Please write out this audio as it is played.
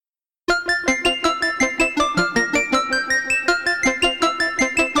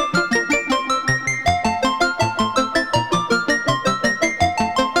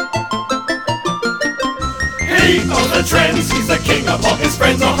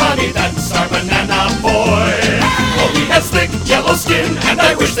honey, that's our banana boy. Oh, he has thick yellow skin, and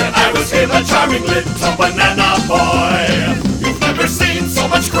I wish that I was him, a charming little banana boy. You've never seen so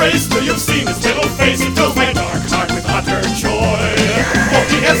much grace till you've seen his little face. He fills my dark heart with utter joy. Oh,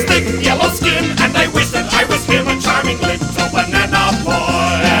 he has thick yellow skin, and I wish that I was him, a charming little banana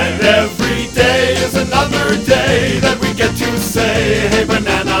boy. And every day is another day that we get to say, hey,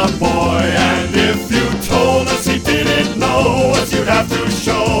 banana boy. And if you told us he didn't know us, you'd have to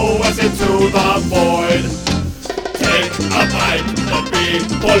show us into the void. Take a bite, but be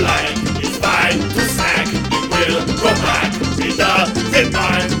polite. It's fine to snack, we'll go back. He doesn't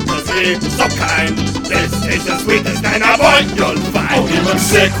mind, 'cause he's so kind. This is the sweetest banana boy you'll find. Oh, he looks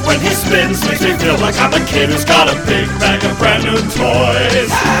sick when he spins, makes me feel like I'm a kid who's got a big bag of brand new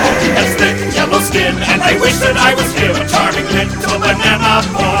toys. Oh, he has thick yellow skin, and I wish that I was him, a charming little banana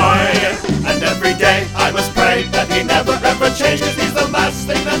boy. And every day I must pray that he never ever changes. He's the last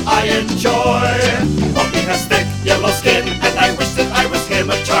thing that I enjoy. Oh, he has thick yellow skin, and I wish that I was him,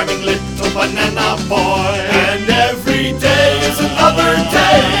 a charming little banana boy. And every day is another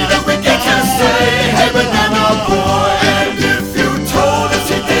day that we get to say, hey, banana boy. And if you told us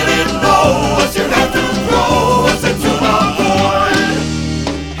he didn't know us, you'd have to throw us into the void.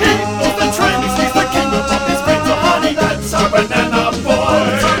 He knows the trends, he's the king of all these brings of honey, that's our banana boy.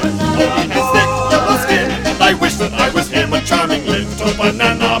 Oh, he has thick yellow skin, and I wish that I was him, a charming little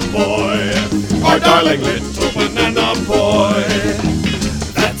banana boy. Our darling little